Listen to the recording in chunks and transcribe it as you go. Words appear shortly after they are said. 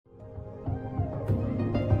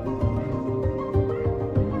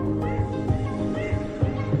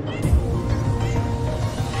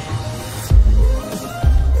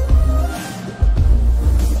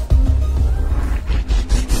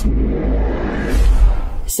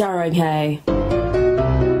Saranghai.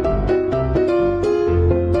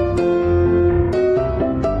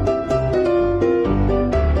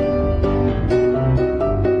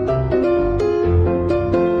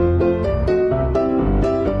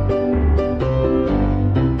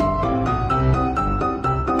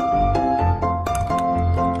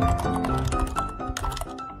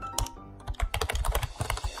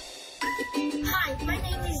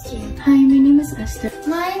 Hi, my name is Esther.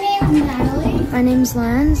 My name is Natalie. My name is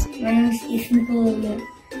Lance. My name is Ethan Pulliam.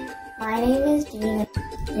 My name is Gina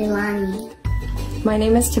Delani. My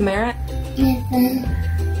name is Tamara.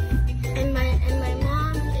 And my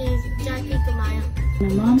mom is Jackie Kamayo. My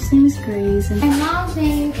mom's name is Grace. And My mom's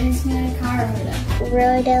name is Nicara.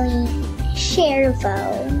 Rodalie Shervo.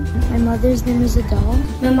 my mother's name is Adele.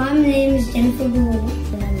 My mom's name is Jennifer Blue.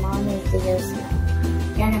 My mom is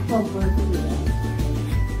Jennifer Blue.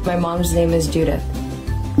 My mom's name is Judith.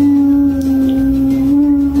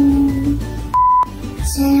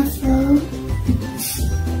 Jennifer.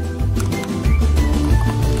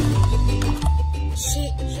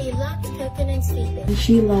 She loves cooking and sleeping.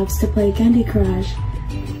 She loves to play Candy Crush.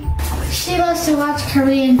 She loves to watch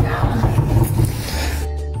Korean drama.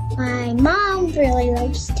 My mom really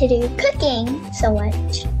loves to do cooking so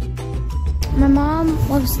much. My mom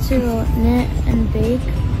loves to knit and bake.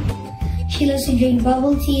 She loves to drink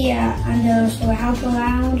bubble tea and also help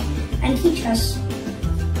around and teach us.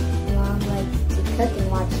 My mom likes to cook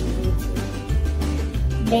and watch YouTube.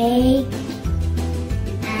 Bake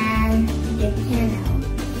and the piano.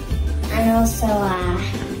 And also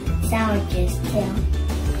sandwiches too.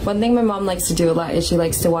 One thing my mom likes to do a lot is she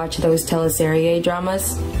likes to watch those teleserie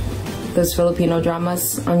dramas, those Filipino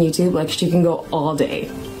dramas on YouTube. Like, she can go all day,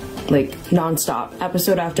 like non-stop,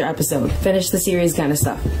 episode after episode, finish the series kind of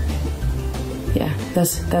stuff. Yeah,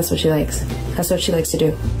 that's what she likes. That's what she likes to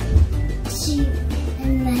do. Sweet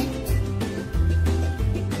and wet.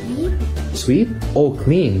 Sweet? Oh,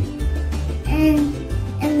 clean. And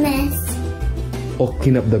a mess. Oh,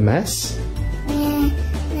 clean up the mess?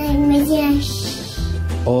 Like massage.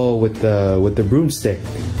 Oh, with the broomstick.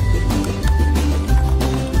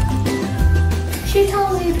 She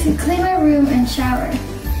tells me to clean my room and shower.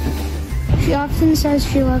 She often says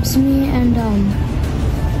she loves me and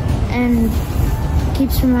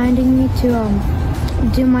keeps reminding me to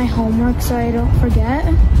do my homework so I don't forget.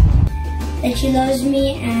 That she loves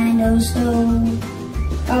me and also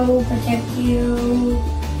I will protect you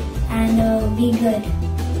and be good.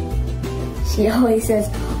 She always says,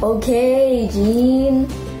 "Okay, Jean."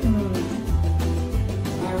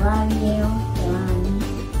 I love you.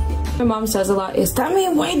 My mom says a lot is, "Tammy,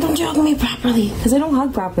 why don't you hug me properly?" Because I don't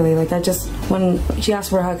hug properly. Like, I just, when she asks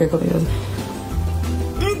for a hug, I go like this.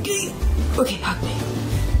 Okay, hug me.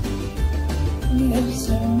 Love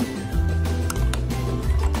you.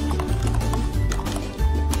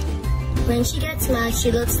 When she gets mad,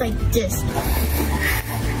 she looks like this.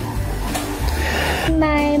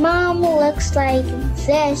 My mom looks like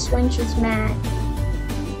this when she's mad.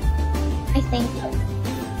 I think.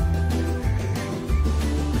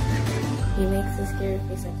 He makes a scary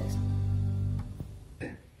face like this.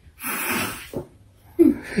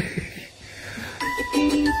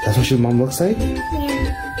 That's what your mom looks like?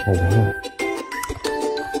 Yeah. Oh, wow.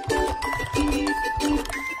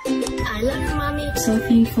 I love you, Mommy. So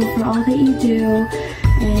thankful for all that you do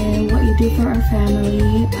and what you do for our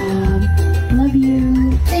family. I love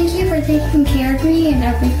you. Thank you for taking care of me and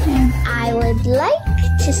everything. I would like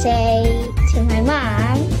to say to my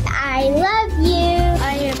mom, I love you.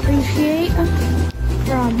 I appreciate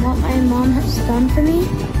from what my mom has done for me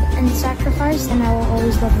and sacrificed, and I will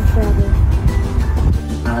always love her forever.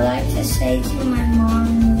 I would like to say to my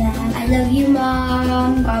mom that I love you,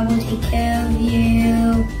 Mom. God will take care of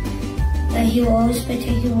you. That He will always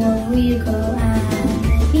protect you wherever you go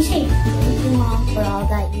and be safe. Thank you, Mom, for all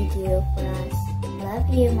that you do for us. Love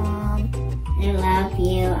you, Mom. I love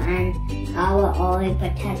you and I will always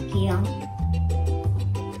protect you.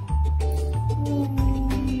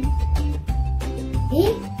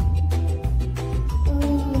 Me? I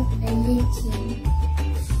love you.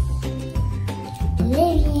 I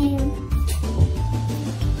love you.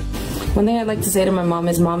 One thing I'd like to say to my mom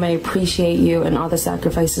is, Mom, I appreciate you and all the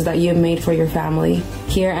sacrifices that you made for your family,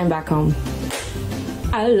 here and back home.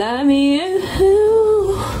 I love you.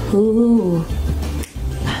 Ooh.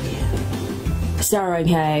 Love you.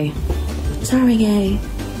 Saranghai. Saranghai.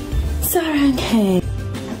 Saranghai.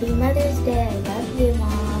 Happy Mother's Day. I love you,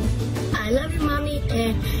 Mom. I love you, Mommy,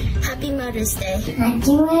 and Happy Mother's Day.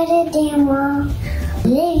 Happy Mother's Day, Mom. I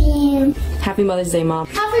love you. Happy Mother's Day, Mom.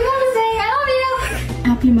 Happy Mother's Day. I love you.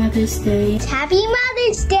 Happy Mother's Day. Happy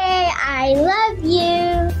Mother's Day. I love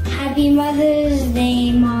you. Happy Mother's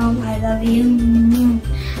Day, Mom. I love you.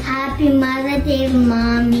 Happy Mother's Day,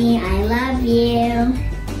 Mommy. I love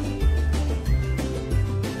you.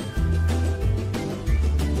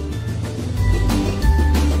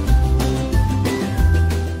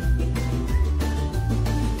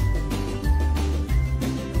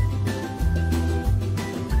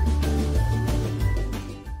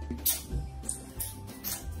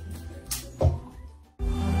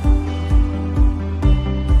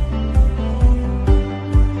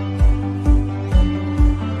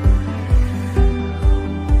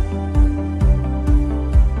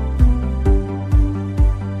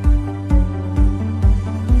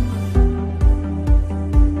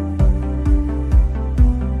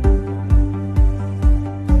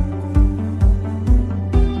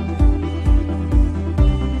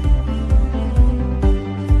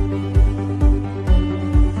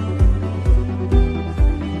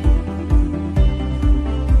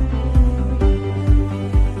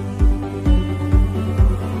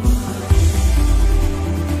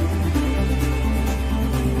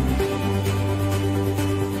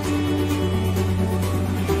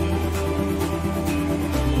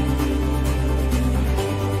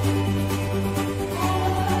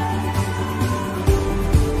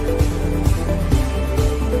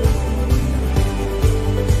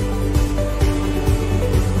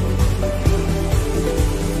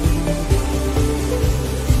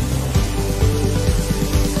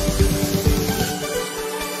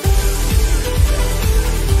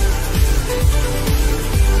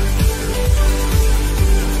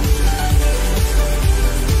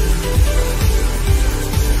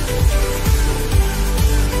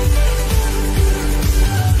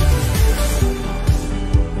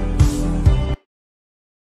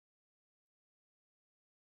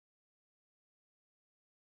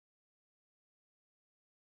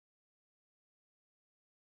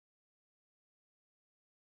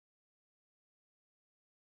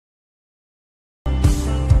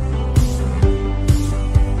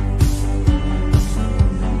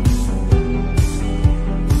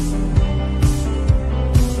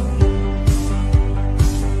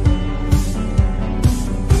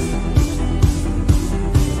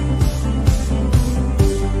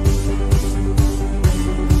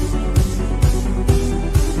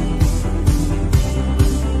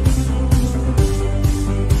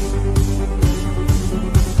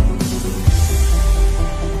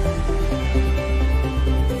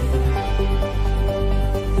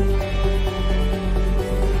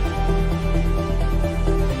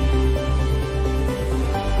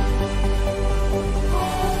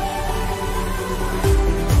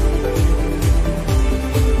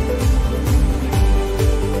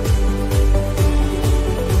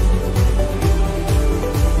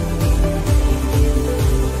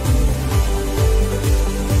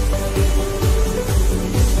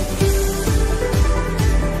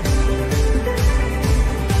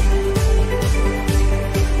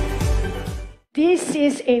 This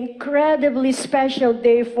is an incredibly special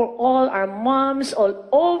day for all our moms all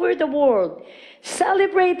over the world,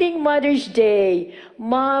 celebrating Mother's Day.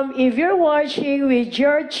 Mom, if you're watching with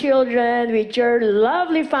your children, with your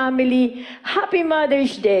lovely family, happy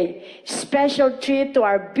Mother's Day. Special treat to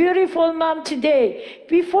our beautiful mom today.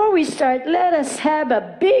 Before we start, let us have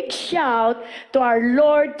a big shout to our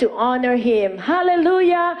Lord to honor him.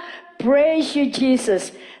 Hallelujah. Praise you,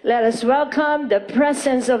 Jesus. Let us welcome the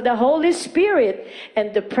presence of the Holy Spirit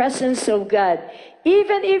and the presence of God.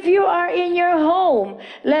 Even if you are in your home,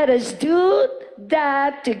 let us do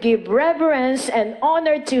that to give reverence and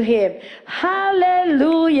honor to him.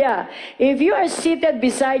 Hallelujah. If you are seated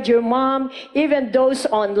beside your mom, even those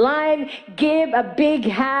online, give a big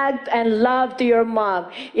hug and love to your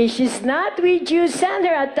mom. If she's not with you, send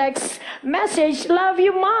her a text message, love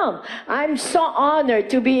you, Mom. I'm so honored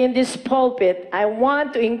to be in this pulpit. I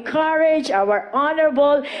want to encourage our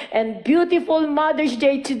honorable and beautiful Mother's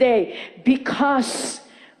Day today because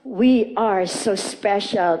we are so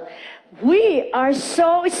special. We are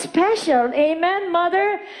so special. Amen,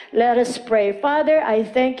 Mother? Let us pray. Father, I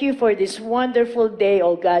thank you for this wonderful day,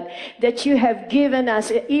 oh God, that you have given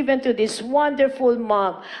us, even to this wonderful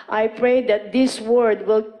mom. I pray that this word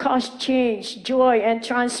will cause change, joy, and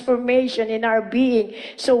transformation in our being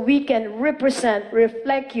so we can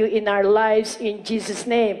reflect you in our lives in Jesus'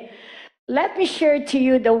 name. Let me share to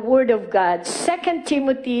you the word of God. 2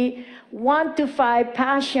 Timothy 1-5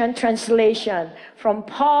 Passion Translation, from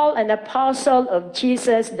Paul, an apostle of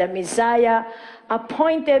Jesus, the Messiah,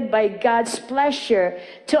 appointed by God's pleasure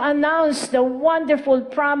to announce the wonderful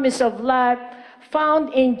promise of life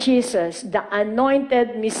found in Jesus, the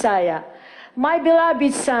anointed Messiah. My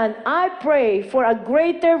beloved son, I pray for a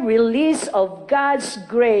greater release of God's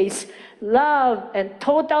grace, love, and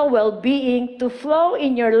total well-being to flow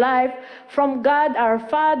in your life from God our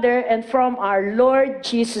Father and from our Lord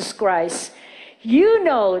Jesus Christ. You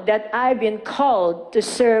know that I've been called to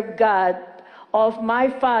serve God of my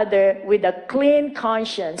Father with a clean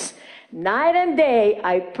conscience. Night and day,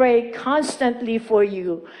 I pray constantly for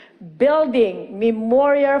you, building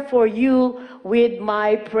memorial for you with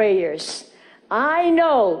my prayers. I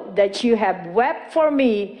know that you have wept for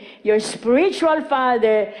me, your spiritual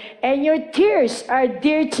father, and your tears are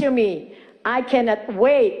dear to me. I cannot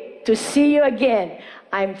wait to see you again.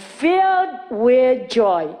 I'm filled with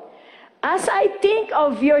joy. As I think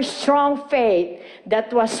of your strong faith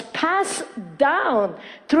that was passed down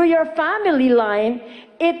through your family line,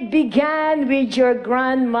 it began with your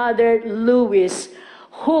grandmother, Lois,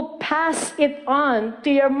 who passed it on to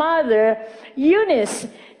your mother, Eunice.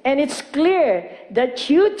 And it's clear that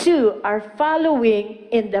you too are following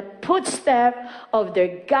in the footsteps of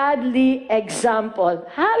their godly example.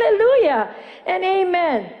 Hallelujah and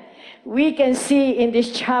amen. We can see in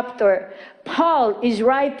this chapter, Paul is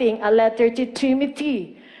writing a letter to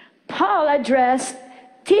Timothy. Paul addressed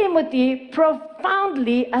Timothy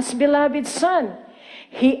profoundly as beloved son.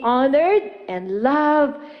 He honored and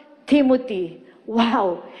loved Timothy.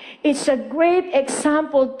 Wow, it's a great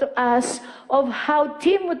example to us of how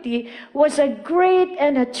Timothy was a great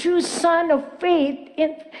and a true son of faith,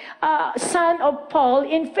 son of Paul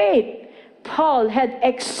in faith. Paul had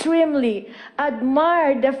extremely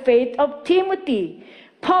admired the faith of Timothy.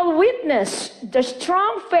 Paul witnessed the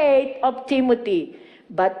strong faith of Timothy,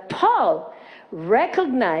 but Paul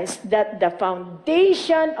recognized that the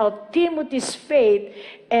foundation of Timothy's faith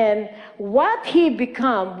and what he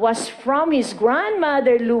became was from his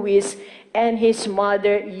grandmother Lois and his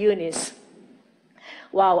mother Eunice.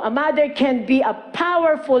 Wow, a mother can be a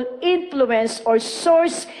powerful influence or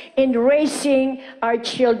source in raising our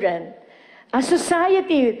children. A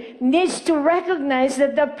society needs to recognize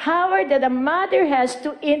that the power that a mother has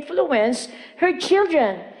to influence her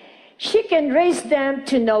children. She can raise them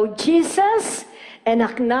to know Jesus and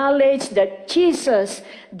acknowledge that Jesus,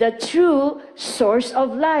 the true source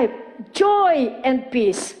of life, joy, and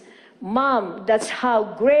peace. Mom, that's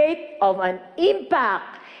how great of an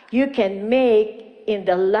impact you can make in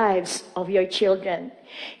the lives of your children.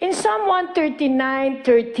 In Psalm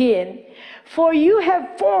 139:13, for you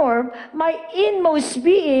have formed my inmost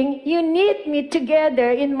being, you knit me together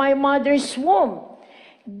in my mother's womb.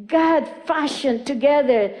 God fashioned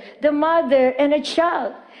together the mother and a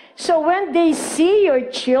child. So when they see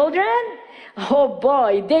your children, oh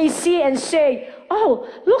boy, they see and say, oh,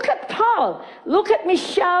 look at Paul, look at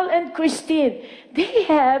Michelle and Christine. They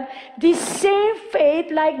have the same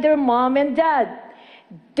faith like their mom and dad.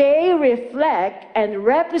 They reflect and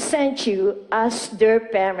represent you as their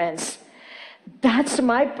parents. That's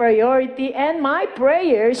my priority and my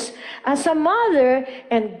prayers as a mother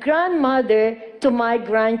and grandmother to my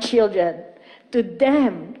grandchildren. To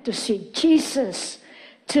them, to see Jesus,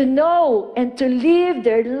 to know and to live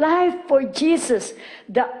their life for Jesus,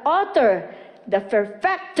 the author, the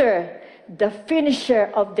perfecter, the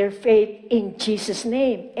finisher of their faith in Jesus'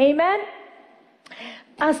 name. Amen?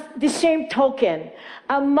 As the same token,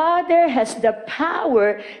 a mother has the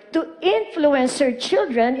power to influence her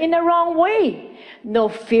children in a wrong way. No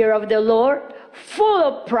fear of the Lord, full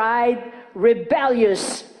of pride,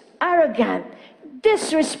 rebellious, arrogant,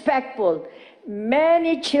 disrespectful.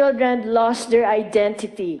 Many children lost their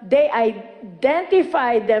identity. They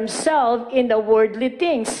identify themselves in the worldly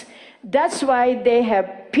things. That's why they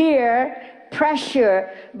have peer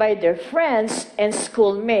pressure by their friends and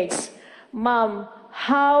schoolmates. Mom,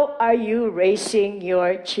 how are you raising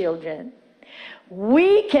your children?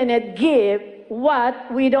 We cannot give what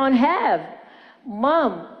we don't have.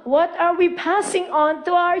 Mom, what are we passing on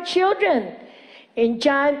to our children? In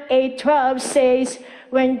John 8:12 says,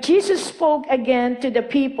 when Jesus spoke again to the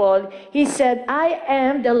people, he said, I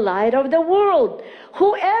am the light of the world.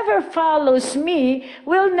 Whoever follows me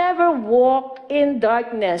will never walk in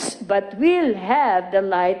darkness, but will have the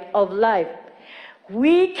light of life.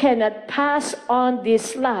 We cannot pass on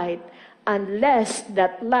this light unless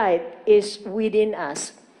that light is within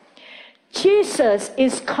us. Jesus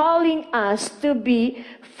is calling us to be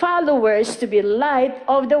followers, to be light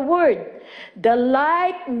of the Word. The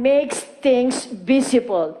light makes things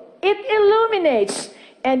visible. It illuminates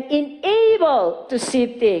and enables to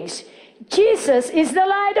see things. Jesus is the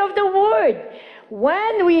light of the Word.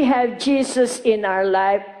 When we have Jesus in our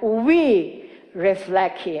life, we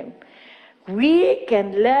reflect Him. We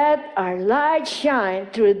can let our light shine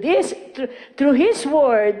through His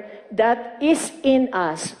Word that is in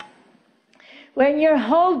us. When your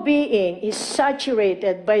whole being is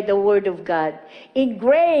saturated by the Word of God,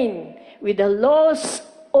 ingrained with the laws,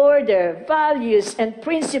 order, values, and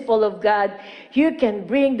principle of God, you can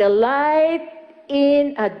bring the light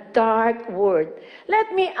in a dark world.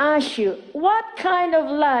 Let me ask you, what kind of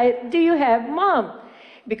light do you have, Mom?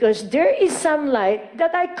 Because there is some light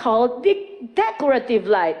that I call the decorative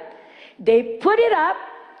light. They put it up,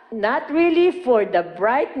 not really for the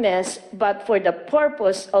brightness, but for the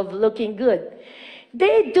purpose of looking good.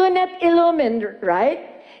 They do not illumine,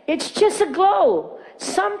 right? It's just a glow.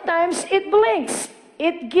 Sometimes it blinks.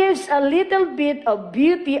 It gives a little bit of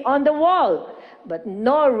beauty on the wall, but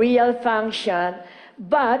no real function.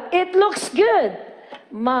 But it looks good.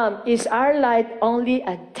 Mom, is our light only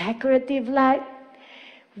a decorative light?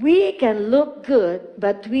 We can look good,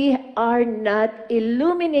 but we are not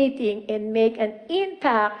illuminating and make an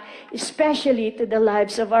impact, especially to the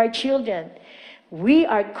lives of our children. We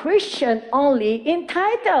are Christian only in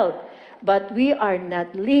title, but we are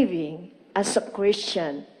not living as a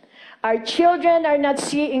Christian. Our children are not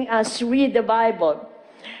seeing us read the Bible,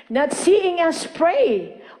 not seeing us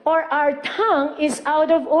pray, or our tongue is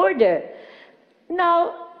out of order.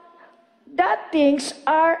 Now that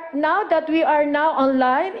we are now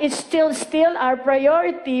online, it's still our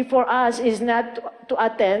priority for us is not to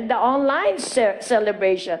attend the online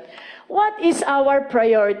celebration. What is our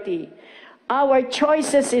priority? Our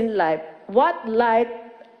choices in life. What light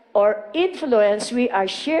or influence we are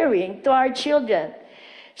sharing to our children.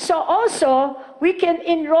 So also, we can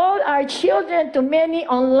enroll our children to many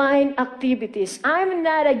online activities. I'm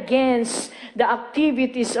not against the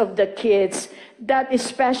activities of the kids. That is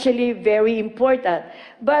especially very important.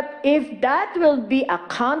 But if that will be a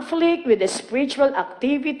conflict with the spiritual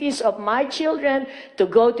activities of my children to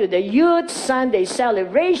go to the youth, Sunday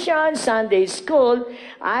celebration, Sunday school,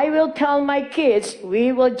 I will tell my kids,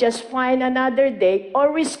 we will just find another day or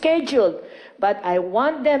reschedule. But I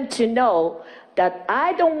want them to know that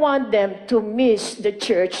I don't want them to miss the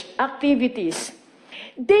church activities.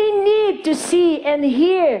 They need to see and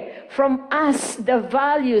hear from us the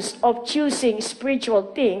values of choosing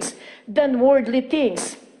spiritual things than worldly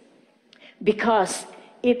things. Because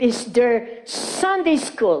it is their Sunday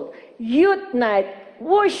school, youth night,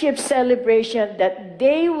 worship celebration that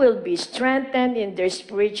they will be strengthened in their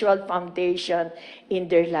spiritual foundation in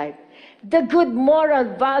their life. The good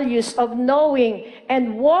moral values of knowing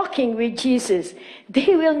and walking with Jesus.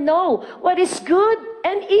 They will know what is good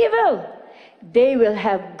and evil. They will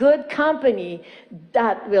have good company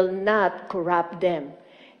that will not corrupt them.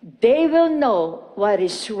 They will know what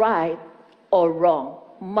is right or wrong.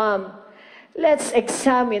 Mom, let's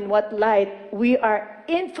examine what light we are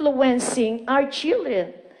influencing our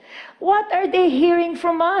children. What are they hearing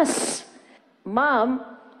from us? Mom,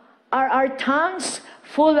 are our tongues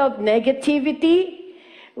full of negativity?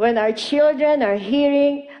 When our children are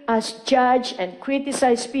hearing us judge and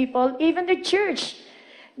criticize people, even the church,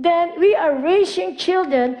 then we are raising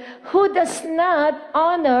children who does not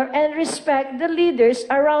honor and respect the leaders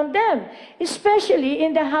around them, especially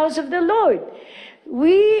in the house of the Lord.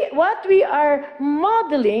 What we are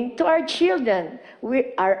modeling to our children,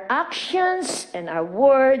 our actions and our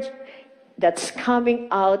words that's coming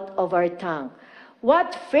out of our tongue.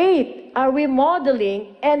 What faith are we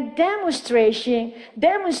modeling and demonstrating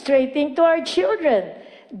to our children?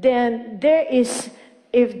 Then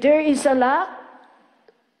if there is a lack,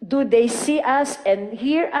 do they see us and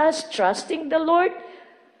hear us trusting the Lord?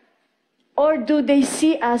 Or do they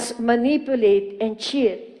see us manipulate and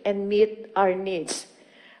cheat and meet our needs?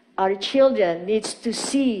 Our children needs to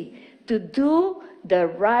see, to do the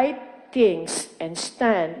right things and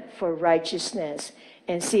stand for righteousness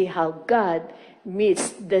and see how God meets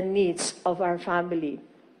the needs of our family.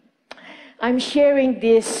 I'm sharing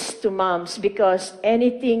this to moms because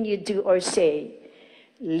anything you do or say,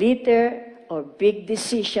 little or big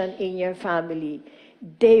decision in your family,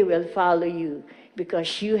 they will follow you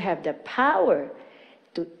because you have the power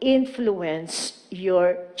to influence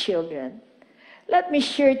your children. Let me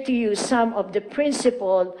share to you some of the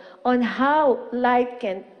principles on how light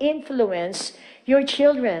can influence your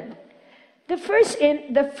children. The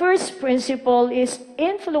first principle is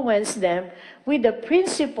influence them with the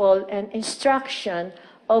principle and instruction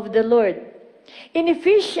of the Lord. In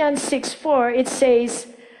Ephesians 6:4, it says,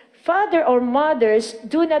 "Father or mothers,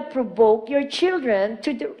 do not provoke your children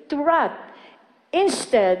to wrath.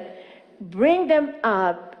 Instead, bring them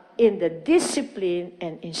up in the discipline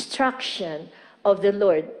and instruction of the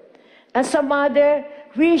Lord." As a mother,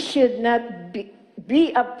 we should not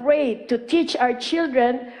be afraid to teach our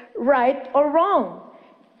children right or wrong.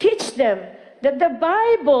 Teach them that the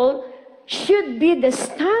Bible should be the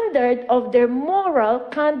standard of their moral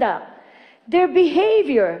conduct, their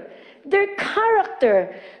behavior, their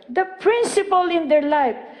character, the principle in their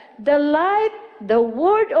life. The light, the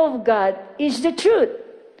Word of God is the truth.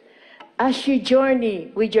 As you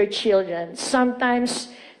journey with your children, sometimes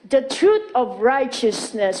the truth of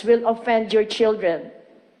righteousness will offend your children.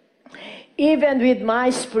 Even with my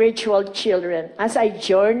spiritual children, as I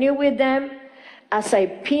journey with them, as I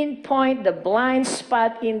pinpoint the blind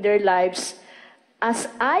spot in their lives, as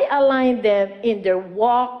I align them in their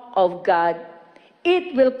walk of God,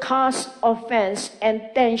 it will cause offense and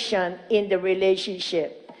tension in the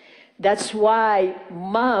relationship. That's why,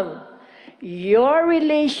 Mom, your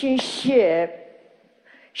relationship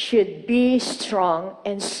should be strong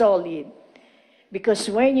and solid. Because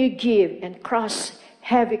when you give and cross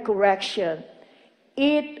heavy correction,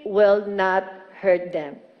 it will not hurt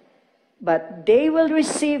them. But they will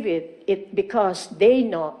receive it because they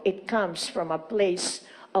know it comes from a place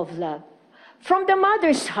of love. From the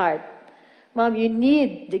mother's heart. Mom, you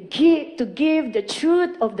need to give the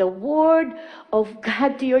truth of the Word of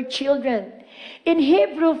God to your children. In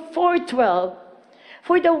Hebrews 4:12,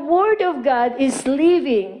 for the Word of God is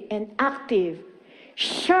living and active,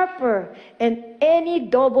 sharper than any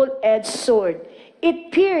double-edged sword.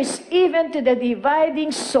 It pierces even to the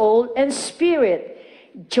dividing soul and spirit,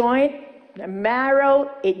 joint, the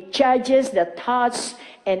marrow. It judges the thoughts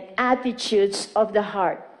and attitudes of the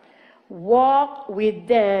heart. Walk with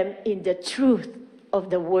them in the truth of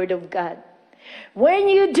the Word of God. When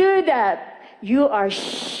you do that, you are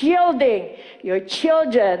shielding your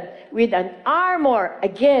children with an armor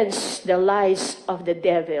against the lies of the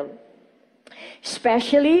devil.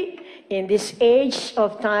 Especially in this age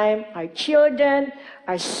of time, our children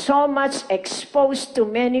are so much exposed to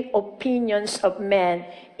many opinions of men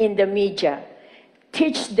in the media.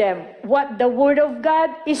 Teach them what the Word of God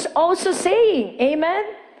is also saying. Amen?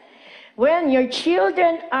 When your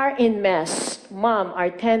children are in mess, Mom,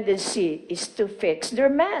 our tendency is to fix their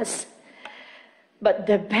mess. But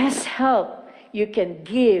the best help you can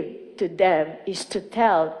give to them is to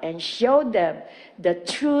tell and show them the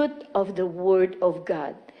truth of the Word of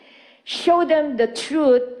God. Show them the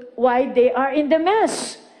truth why they are in the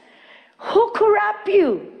mess. Who corrupt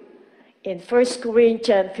you? In 1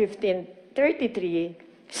 Corinthians 15:33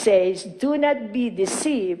 says, do not be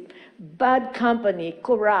deceived. Bad company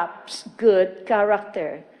corrupts good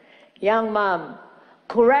character. Young mom,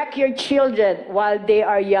 correct your children while they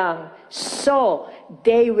are young, so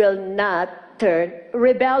they will not turn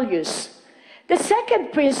rebellious. The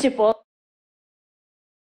second principle,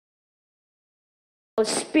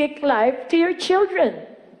 speak life to your children.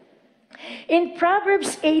 In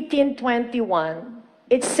Proverbs 18:21,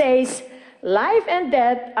 it says, life and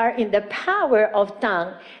death are in the power of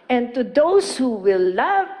tongue, and to those who will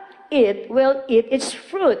love it will eat its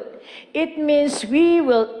fruit. It means we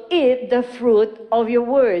will eat the fruit of your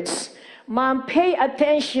words. Mom, pay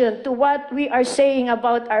attention to what we are saying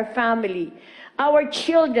about our family, our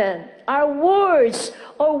children, our words,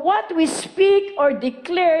 or what we speak or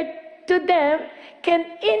declare to them can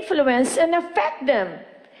influence and affect them.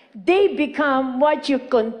 They become what you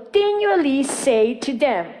continually say to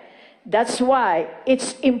them. That's why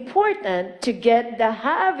it's important to get the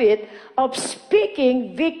habit of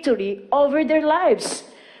speaking victory over their lives.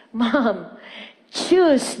 Mom,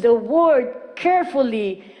 choose the word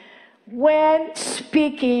carefully when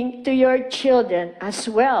speaking to your children, as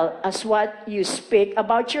well as what you speak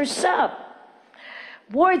about yourself.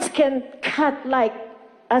 Words can cut like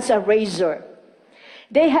as a razor.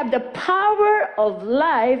 They have the power of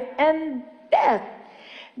life and death.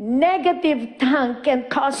 Negative tongue can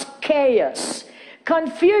cause chaos,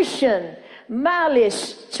 confusion,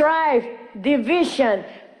 malice, strife, division,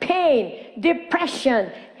 pain, depression,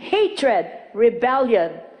 hatred,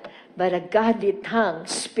 rebellion. But a godly tongue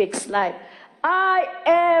speaks life. I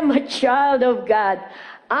am a child of God.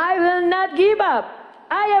 I will not give up.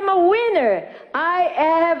 I am a winner. I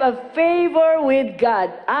have a favor with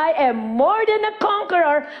God. I am more than a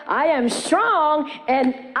conqueror. I am strong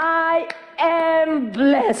and I am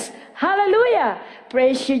blessed. Hallelujah.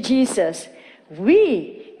 Praise you, Jesus.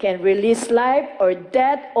 We can release life or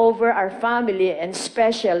death over our family and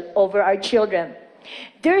special over our children.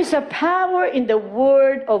 There is a power in the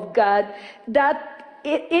Word of God that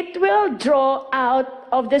it will draw out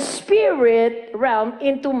of the spirit realm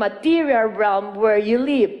into material realm where you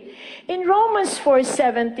live. In Romans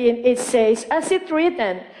 4:17, it says, as it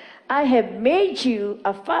written, I have made you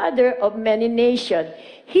a father of many nations.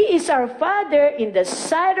 He is our father in the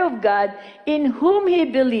sight of God, in whom he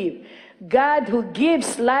believed, God who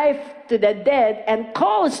gives life to the dead and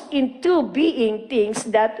calls into being things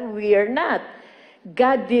that we are not.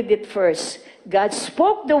 God did it first. God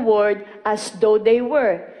spoke the word as though they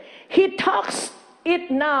were. He talks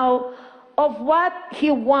it now of what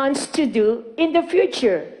he wants to do in the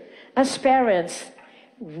future. As parents,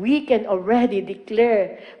 we can already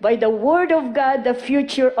declare by the word of God the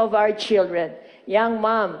future of our children. Young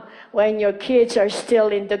mom, when your kids are still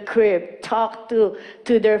in the crib, talk to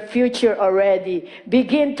their future already.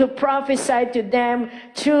 Begin to prophesy to them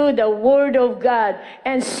through the word of God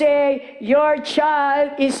and say, your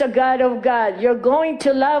child is a God of God. You're going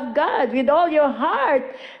to love God with all your heart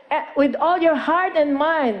and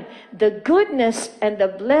mind. The goodness and the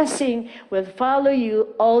blessing will follow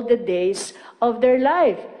you all the days of their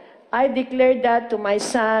life. I declared that to my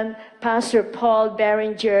son, Pastor Paul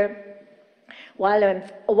Berenguer,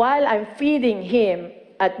 while I'm feeding him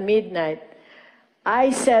at midnight. I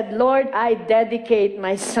said, Lord, I dedicate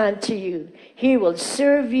my son to you. He will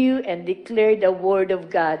serve you and declare the word of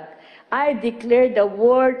God. I declare the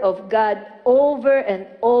word of God over and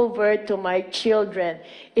over to my children,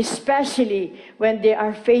 especially when they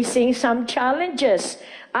are facing some challenges.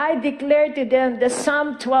 I declare to them the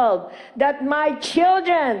Psalm 12, that my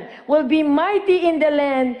children will be mighty in the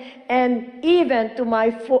land, and even to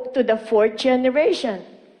the fourth generation,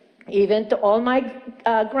 even to all my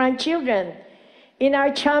grandchildren. In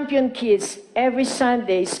our champion kids, every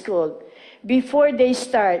Sunday school, before they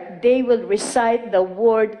start, they will recite the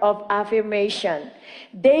word of affirmation.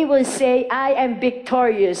 They will say, I am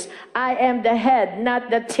victorious. I am the head, not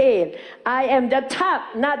the tail. I am the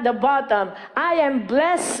top, not the bottom. I am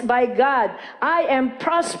blessed by God. I am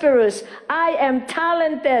prosperous. I am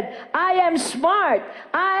talented. I am smart.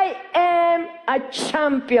 I am a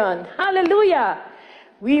champion. Hallelujah.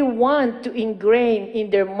 We want to ingrain in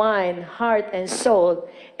their mind, heart, and soul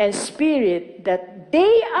and spirit that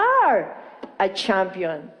they are a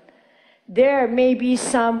champion. There may be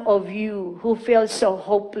some of you who feel so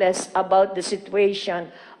hopeless about the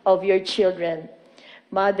situation of your children.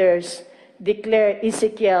 Mothers, declare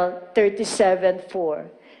Ezekiel 37:4.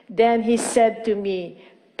 Then he said to me,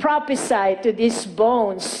 prophesy to these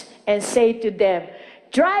bones and say to them,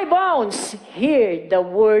 dry bones, hear the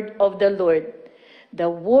word of the Lord. The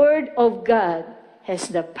word of God has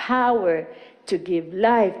the power to give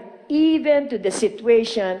life even to the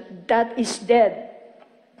situation that is dead.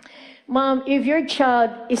 Mom, if your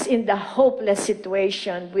child is in the hopeless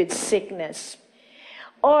situation with sickness,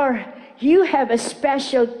 or you have a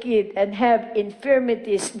special kid and have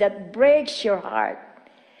infirmities that breaks your heart,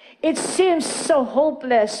 it seems so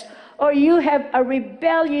hopeless, or you have a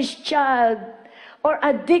rebellious child, or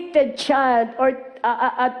addicted child, or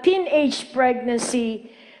a teenage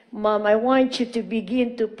pregnancy, Mom, I want you to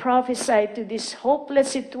begin to prophesy to this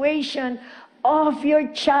hopeless situation of your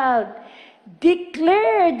child.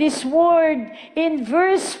 Declare this word. In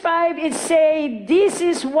verse 5, it says, this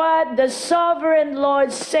is what the sovereign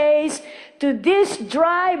Lord says to these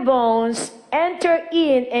dry bones, enter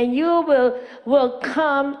in and you will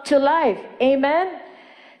come to life. Amen?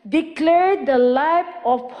 Declare the life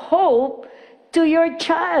of hope to your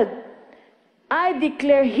child. I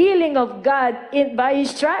declare healing of God by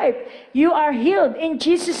His stripe. You are healed in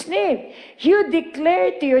Jesus' name. You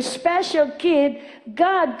declare to your special kid,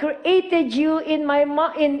 God created you in my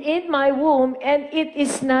womb, and it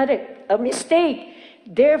is not a mistake.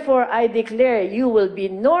 Therefore, I declare you will be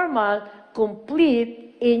normal,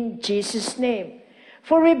 complete in Jesus' name.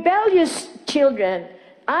 For rebellious children,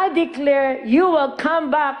 I declare you will come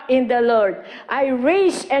back in the Lord. I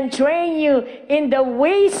raise and train you in the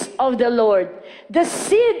ways of the Lord. The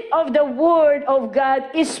seed of the word of God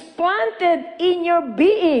is planted in your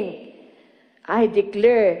being. I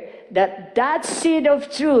declare that that seed of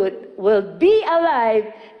truth will be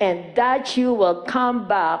alive and that you will come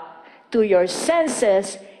back to your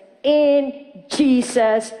senses in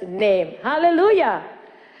Jesus' name. Hallelujah.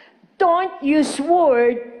 Don't use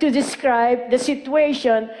words to describe the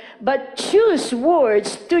situation, but choose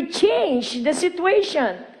words to change the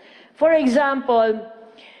situation. For example,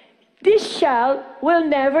 this child will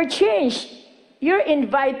never change. You're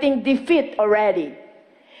inviting defeat already.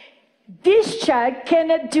 This child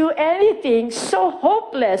cannot do anything, so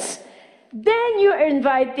hopeless. Then you're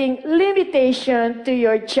inviting limitation to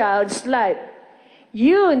your child's life.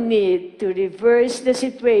 You need to reverse the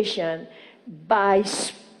situation by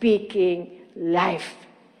speaking life.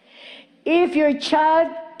 If your child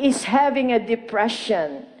is having a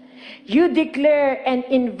depression, you declare and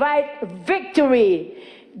invite victory.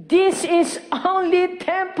 This is only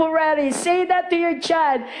temporary. Say that to your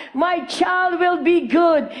child. My child will be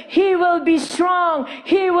good. He will be strong.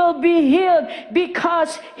 He will be healed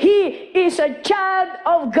because he is a child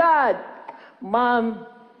of God. Mom,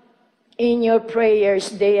 in your prayers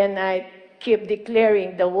day and night, keep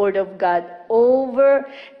declaring the word of God over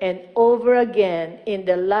and over again in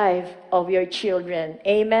the life of your children.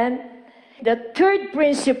 Amen. The third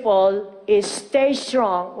principle is stay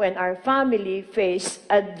strong when our family face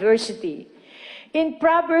adversity. In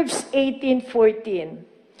Proverbs 18:14,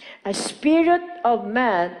 a spirit of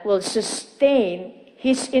man will sustain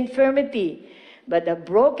his infirmity, but a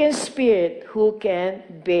broken spirit who can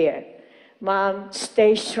bear? Mom,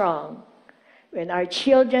 stay strong. When our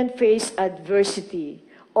children face adversity,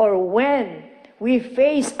 or when we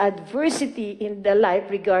face adversity in the life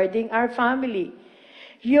regarding our family,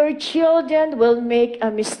 your children will make a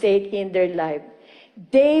mistake in their life.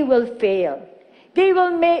 They will fail. They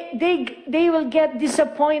will get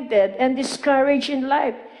disappointed and discouraged in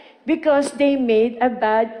life because they made a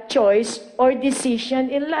bad choice or decision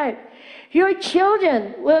in life. Your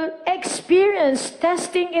children will experience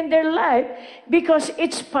testing in their life because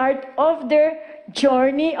it's part of their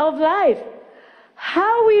journey of life.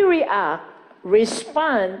 How we react,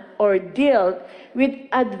 respond, or deal with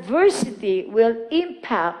adversity will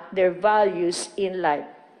impact their values in life.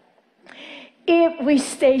 If we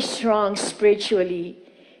stay strong spiritually,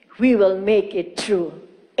 we will make it through.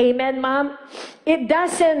 Amen, Mom? It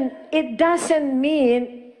doesn't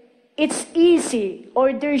mean it's easy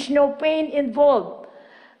or there's no pain involved.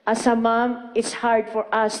 As a mom, it's hard for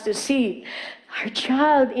us to see our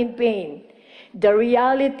child in pain. The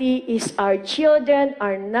reality is our children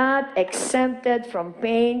are not exempted from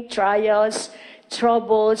pain, trials,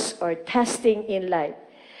 troubles, or testing in life.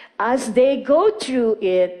 As they go through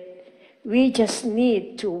it, we just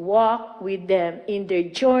need to walk with them in their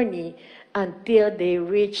journey until they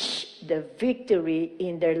reach the victory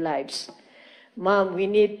in their lives. Mom, we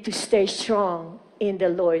need to stay strong in the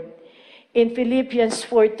Lord. In Philippians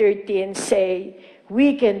 4:13 say,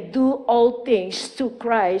 we can do all things to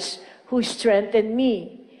Christ who strengthened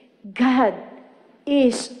me. God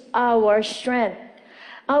is our strength.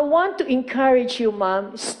 I want to encourage you,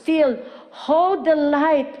 Mom, still hold the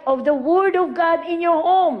light of the Word of God in your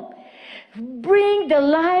home. Bring the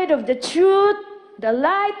light of the truth, the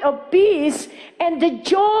light of peace, and the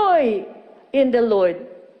joy in the Lord.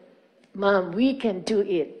 Mom, we can do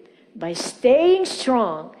it by staying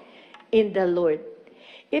strong in the Lord.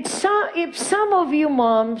 If some of you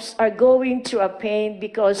moms are going through a pain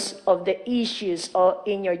because of the issues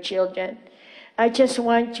in your children, I just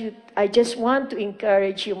want to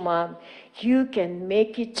encourage you, Mom. You can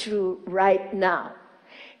make it through right now.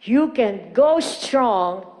 You can go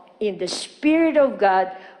strong in the Spirit of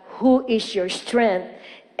God, who is your strength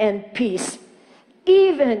and peace.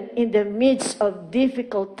 Even in the midst of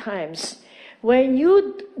difficult times, when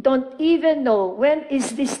you don't even know when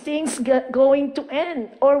is these things going to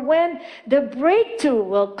end or when the breakthrough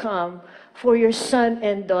will come for your son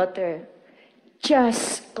and daughter,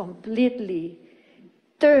 just completely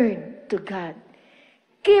turn to God.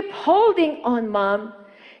 Keep holding on, Mom.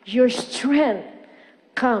 Your strength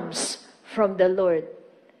comes from the Lord.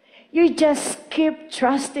 You just keep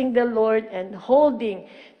trusting the Lord and holding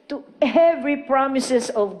to every promises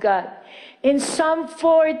of God. In Psalm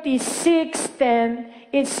 46:10,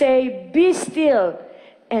 it says, be still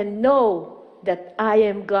and know that I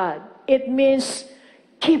am God. It means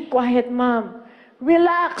keep quiet, Mom.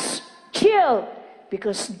 Relax, chill,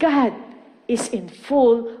 because God is in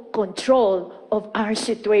full control of our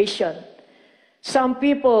situation. Some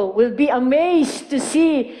people will be amazed to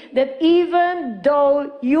see that even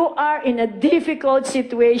though you are in a difficult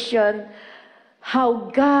situation, how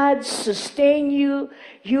God sustained you,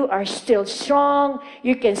 you are still strong,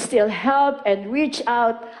 you can still help and reach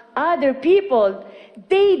out other people.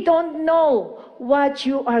 They don't know what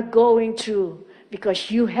you are going through because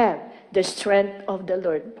you have the strength of the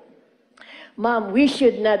Lord. Mom, we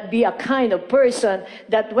should not be a kind of person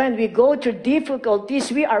that when we go through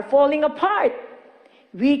difficulties, we are falling apart.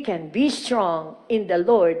 We can be strong in the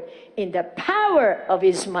Lord, in the power of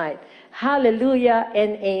His might. Hallelujah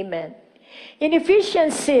and amen. In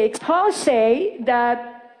Ephesians 6, Paul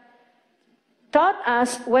taught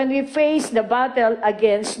us when we face the battle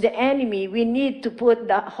against the enemy, we need to put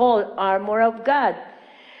the whole armor of God.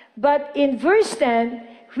 But in verse 10,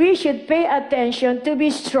 we should pay attention to be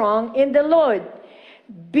strong in the Lord.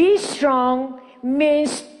 Be strong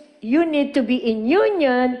means you need to be in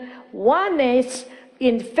union, oneness,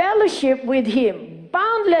 in fellowship with Him.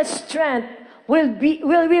 Boundless strength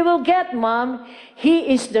we will get, Mom.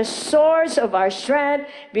 He is the source of our strength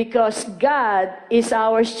because God is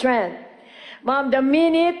our strength. Mom, the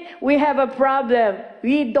minute we have a problem,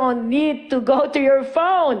 we don't need to go to your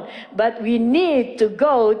phone, but we need to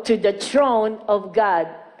go to the throne of God.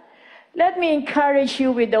 Let me encourage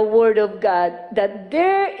you with the word of God that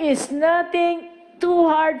there is nothing too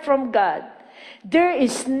hard from God. There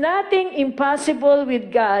is nothing impossible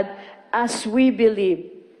with God as we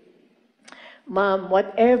believe. Mom,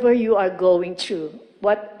 whatever you are going through,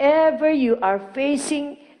 whatever you are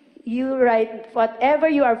facing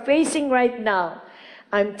right now,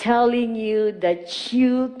 I'm telling you that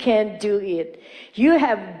you can do it. You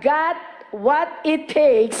have got what it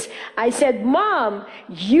takes. I said, Mom,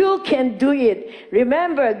 you can do it.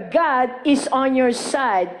 Remember, God is on your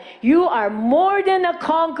side. You are more than a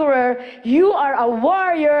conqueror. You are a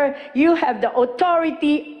warrior. You have the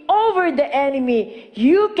authority over the enemy.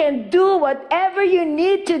 You can do whatever you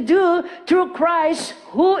need to do through Christ,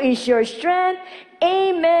 who is your strength.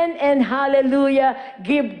 Amen and hallelujah.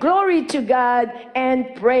 Give glory to God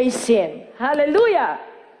and praise Him. Hallelujah.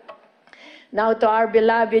 Now to our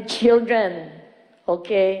beloved children,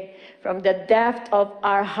 okay, from the depth of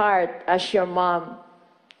our heart as your mom,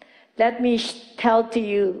 let me tell to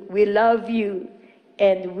you, we love you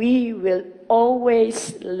and we will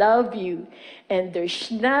always love you. And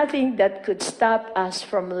there's nothing that could stop us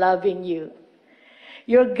from loving you.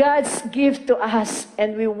 You're God's gift to us,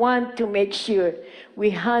 and we want to make sure we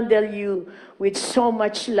handle you with so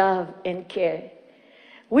much love and care.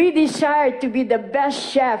 We desire to be the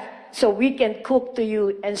best chef so we can cook to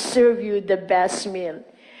you and serve you the best meal.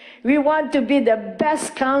 We want to be the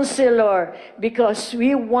best counselor because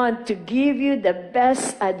we want to give you the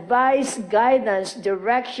best advice, guidance,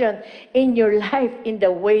 direction in your life in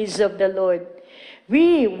the ways of the Lord.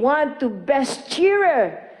 We want to best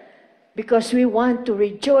cheerer because we want to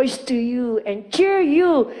rejoice to you and cheer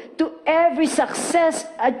you to every success,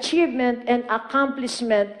 achievement, and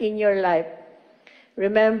accomplishment in your life.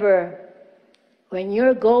 Remember, when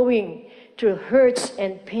you're going through hurts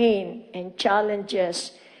and pain and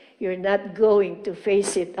challenges, you're not going to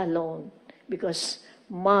face it alone because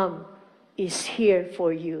Mom is here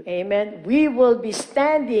for you. Amen. We will be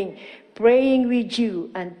standing, praying with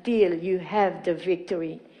you until you have the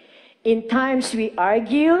victory. In times we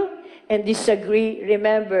argue and disagree,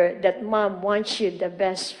 remember that Mom wants you the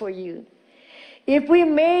best for you. If we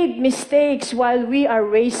made mistakes while we are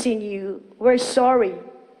raising you, we're sorry.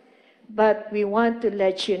 But we want to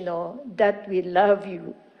let you know that we love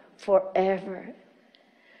you forever.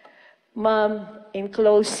 Mom, in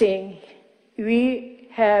closing, we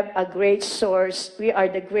have a great source. We are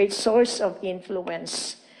the great source of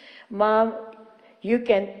influence. Mom, you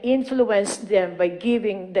can influence them by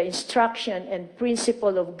giving the instruction and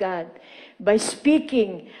principle of God, by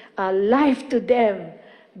speaking life to them,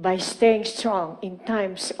 by staying strong in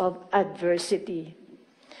times of adversity.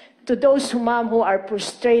 To those, Mom, who are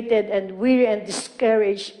frustrated and weary and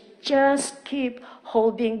discouraged, just keep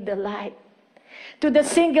holding the light. To the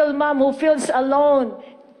single mom who feels alone,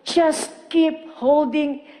 just keep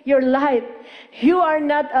holding your light. You are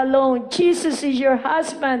not alone. Jesus is your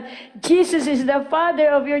husband. Jesus is the father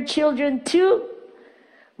of your children too.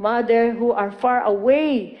 Mother who are far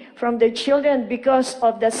away from their children because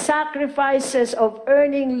of the sacrifices of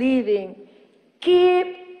earning living,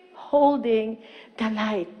 keep holding the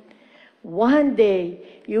light. One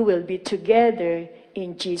day you will be together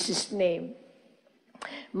in Jesus' name.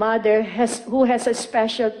 Mother who has a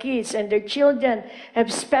special kids and their children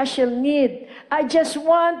have special need. I just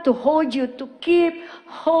want to hold you to keep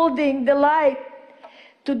holding the light.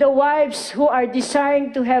 To the wives who are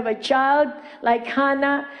desiring to have a child like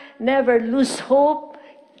Hannah, never lose hope.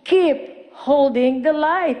 Keep holding the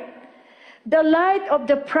light. The light of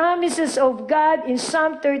the promises of God in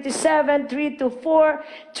Psalm 37, 3-4,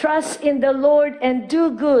 trust in the Lord and do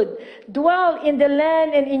good. Dwell in the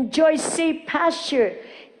land and enjoy safe pasture.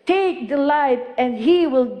 Take the light and He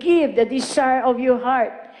will give the desire of your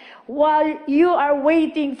heart. While you are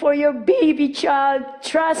waiting for your baby child,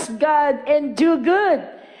 trust God and do good.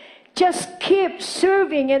 Just keep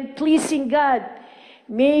serving and pleasing God.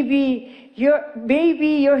 Maybe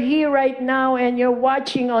you're here right now and you're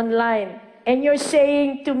watching online. And you're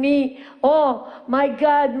saying to me, oh my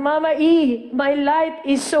God, Mama E, my light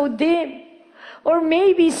is so dim. Or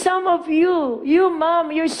maybe some of you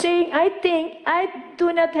mom, you're saying, I think I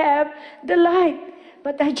do not have the light.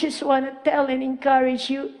 But I just want to tell and encourage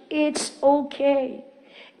you, it's okay.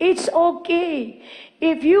 It's okay.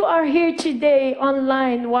 If you are here today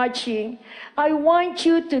online watching, I want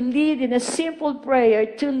you to lead in a simple prayer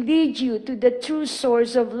to lead you to the true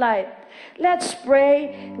source of light. Let's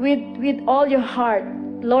pray with all your heart.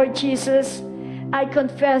 Lord Jesus, I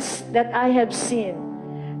confess that I have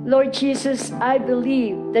sinned. Lord Jesus, I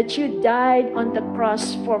believe that you died on the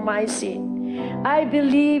cross for my sin. I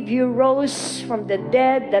believe you rose from the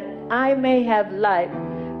dead that I may have life.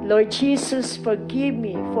 Lord Jesus, forgive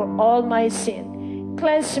me for all my sin.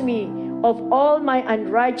 Cleanse me of all my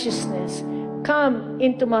unrighteousness. Come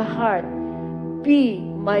into my heart. Be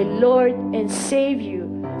my Lord and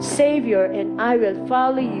Savior, and I will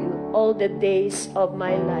follow you all the days of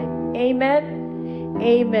my life. Amen.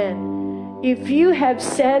 Amen. If you have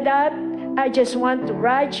said that, I just want to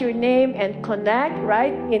write your name and connect,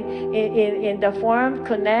 right? In the form,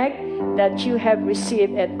 connect that you have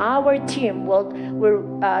received, and our team will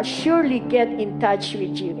surely get in touch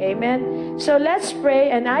with you. Amen. So let's pray,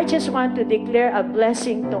 and I just want to declare a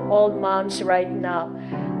blessing to all moms right now.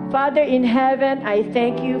 Father in heaven, I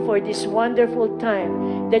thank you for this wonderful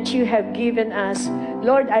time that you have given us.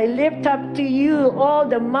 Lord, I lift up to you all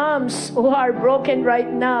the moms who are broken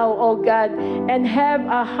right now, oh God, and have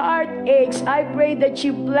a heartaches. I pray that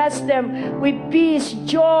you bless them with peace,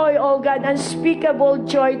 joy, oh God, unspeakable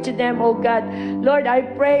joy to them, oh God. Lord, I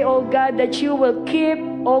pray, oh God, that you will keep,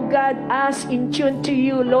 oh God, us in tune to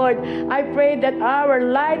you, Lord. I pray that our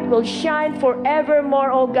light will shine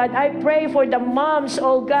forevermore, oh God. I pray for the moms,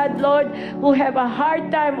 oh God, Lord, who have a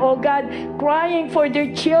hard time, oh God, crying for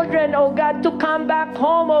their children, oh God, to come back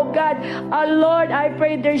home, oh God. Lord, I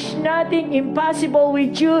pray there's nothing impossible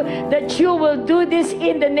with you, that you will do this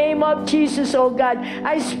in the name of Jesus, oh God.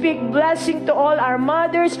 I speak blessing to all our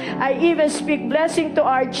mothers. I even speak blessing to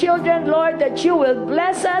our children, Lord, that you will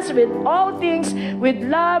bless us with all things, with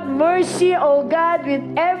love, mercy, oh God, with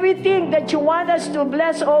everything that you want us to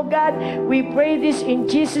bless, oh God. We pray this in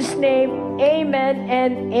Jesus' name. Amen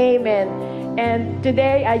and amen. And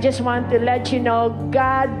today, I just want to let you know,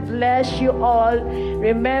 God bless you all.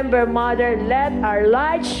 Remember, Mother, let our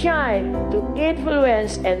light shine to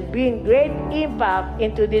influence and bring great impact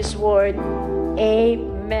into this world.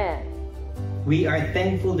 Amen. We are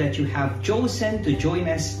thankful that you have chosen to join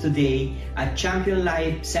us today at Champion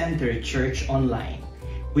Life Center Church Online.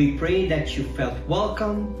 We pray that you felt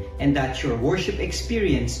welcome and that your worship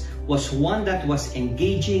experience was one that was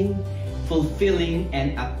engaging, fulfilling,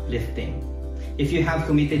 and uplifting. If you have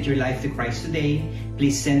committed your life to Christ today,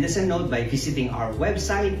 please send us a note by visiting our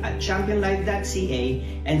website at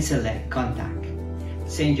championlife.ca and select Contact.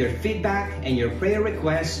 Send your feedback and your prayer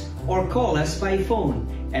requests or call us by phone.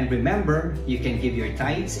 And remember, you can give your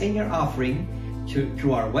tithes and your offering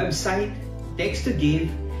through our website, text to give,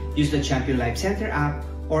 use the Champion Life Center app,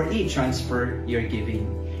 or e-transfer your giving.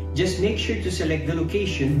 Just make sure to select the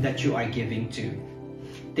location that you are giving to.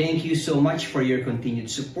 Thank you so much for your continued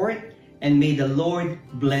support, and may the Lord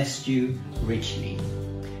bless you richly.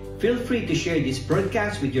 Feel free to share this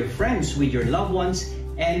broadcast with your friends, with your loved ones,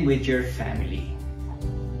 and with your family.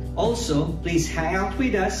 Also, please hang out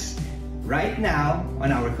with us right now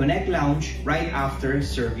on our Connect Lounge right after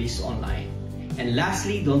service online. And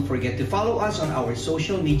lastly, don't forget to follow us on our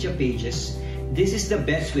social media pages. This is the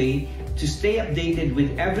best way to stay updated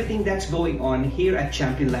with everything that's going on here at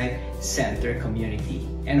Champion Life Center community.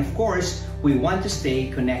 And of course, we want to stay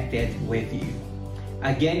connected with you.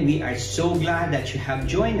 Again, we are so glad that you have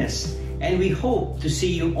joined us, and we hope to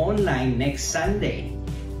see you online next Sunday.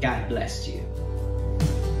 God bless you.